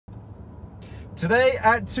Today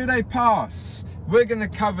at 2-Day Pass, we're going to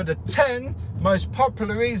cover the 10 most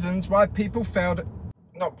popular reasons why people failed,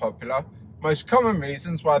 most common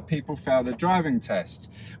reasons why people fail the driving test.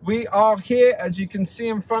 We are here, as you can see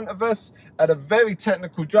in front of us, at a very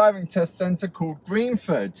technical driving test centre called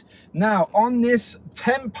Greenford. Now, on this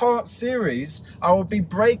 10-part series, I will be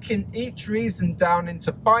breaking each reason down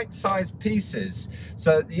into bite-sized pieces.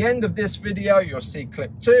 So at the end of this video, you'll see clip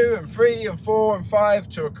 2 and 3 and 4 and 5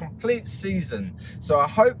 to a complete season. So I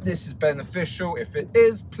hope this is beneficial. If it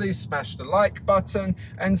is, please smash the like button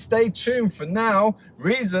and stay tuned for now.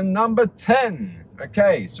 Reason number 10.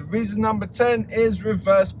 Okay, so reason number 10 is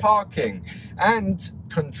reverse parking, and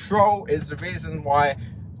control is the reason why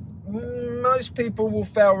most people will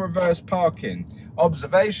fail reverse parking.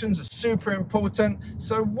 Observations are super important.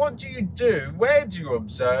 So what do you do? Where do you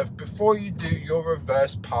observe before you do your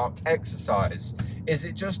reverse park exercise? Is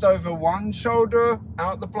it just over one shoulder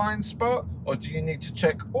out the blind spot, or do you need to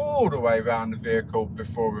check all the way around the vehicle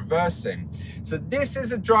before reversing? So this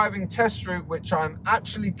is a driving test route which I'm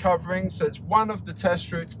actually covering. So it's one of the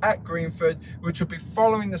test routes at Greenford, which will be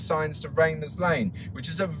following the signs to Rainer's Lane, which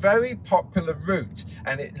is a very popular route,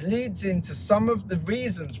 and it leads into some of the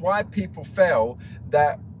reasons why people fail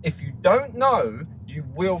that if you don't know, you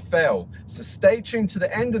will fail. So stay tuned to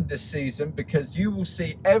the end of this season, because you will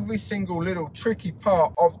see every single little tricky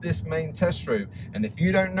part of this main test route, and if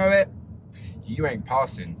you don't know it, you ain't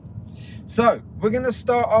passing. So we're going to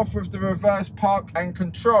start off with the reverse park and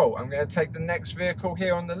control. I'm going to take the next vehicle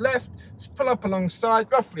here on the left, just pull up alongside,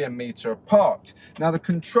 roughly a metre apart. Now the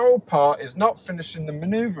control part is not finishing the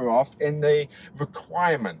manoeuvre off in the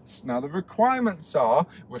requirements. Now the requirements are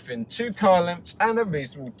within 2 car lengths and a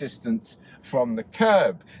reasonable distance from the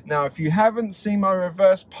curb. Now if you haven't seen my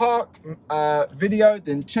reverse park video,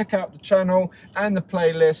 then check out the channel and the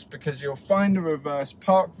playlist, because you'll find a reverse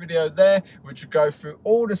park video there which will go through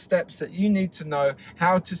all the steps that you need to know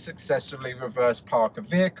how to successfully reverse park a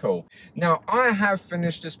vehicle. Now I have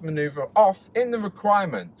finished this maneuver off in the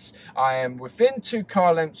requirements. I am within 2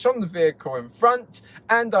 car lengths from the vehicle in front,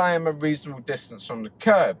 and I am a reasonable distance from the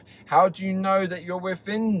curb. How do you know that you're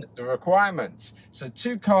within the requirements? So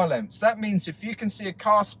 2 car lengths, that means if you can see a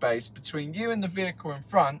car space between you and the vehicle in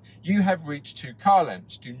front, you have reached 2 car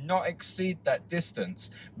lengths. Do not exceed that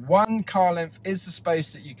distance. 1 car length is the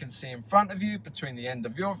space that you can see in front of you between the end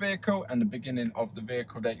of your vehicle and the beginning of the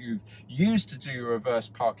vehicle that you've used to do your reverse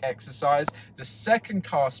park exercise. The second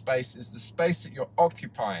car space is the space that you're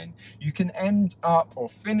occupying. You can end up or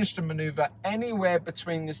finish the maneuver anywhere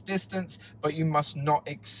between this distance, but you must not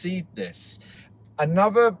exceed this.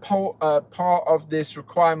 Another part of this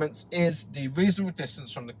requirements is the reasonable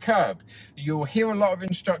distance from the curb. You'll hear a lot of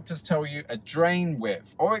instructors tell you a drain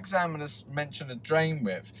width, or examiners mention a drain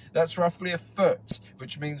width. That's roughly a foot,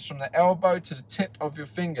 which means from the elbow to the tip of your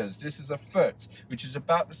fingers. This is a foot, which is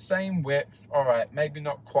about the same width, all right, maybe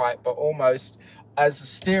not quite, but almost, as a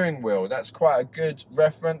steering wheel. That's quite a good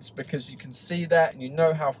reference, because you can see that and you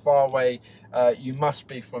know how far away you must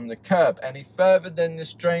be from the curb. Any further than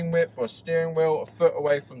this drain width or steering wheel, a foot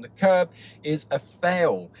away from the curb, is a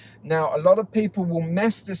fail. Now a lot of people will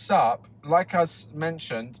mess this up. Like I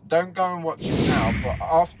mentioned, don't go and watch it now, but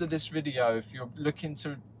after this video, if you're looking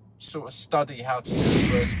to sort of study how to do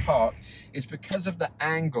reverse park, is because of the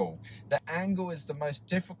angle. The angle is the most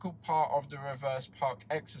difficult part of the reverse park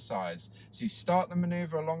exercise. So you start the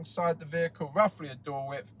maneuver alongside the vehicle, roughly a door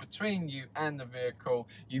width between you and the vehicle.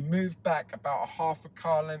 You move back about a half a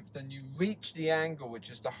car length, then you reach the angle,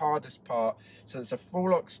 which is the hardest part. So it's a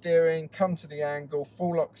full lock steering, come to the angle,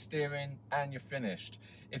 full lock steering, and you're finished.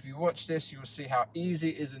 If you watch this, you'll see how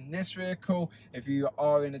easy it is in this vehicle. If you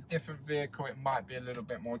are in a different vehicle, it might be a little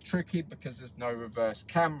bit more tricky because there's no reverse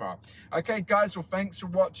camera. Okay guys, well thanks for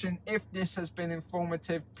watching. If this has been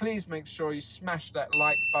informative, please make sure you smash that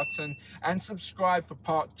like button and subscribe for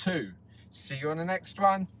part 2. See you on the next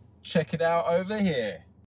one. Check it out over here.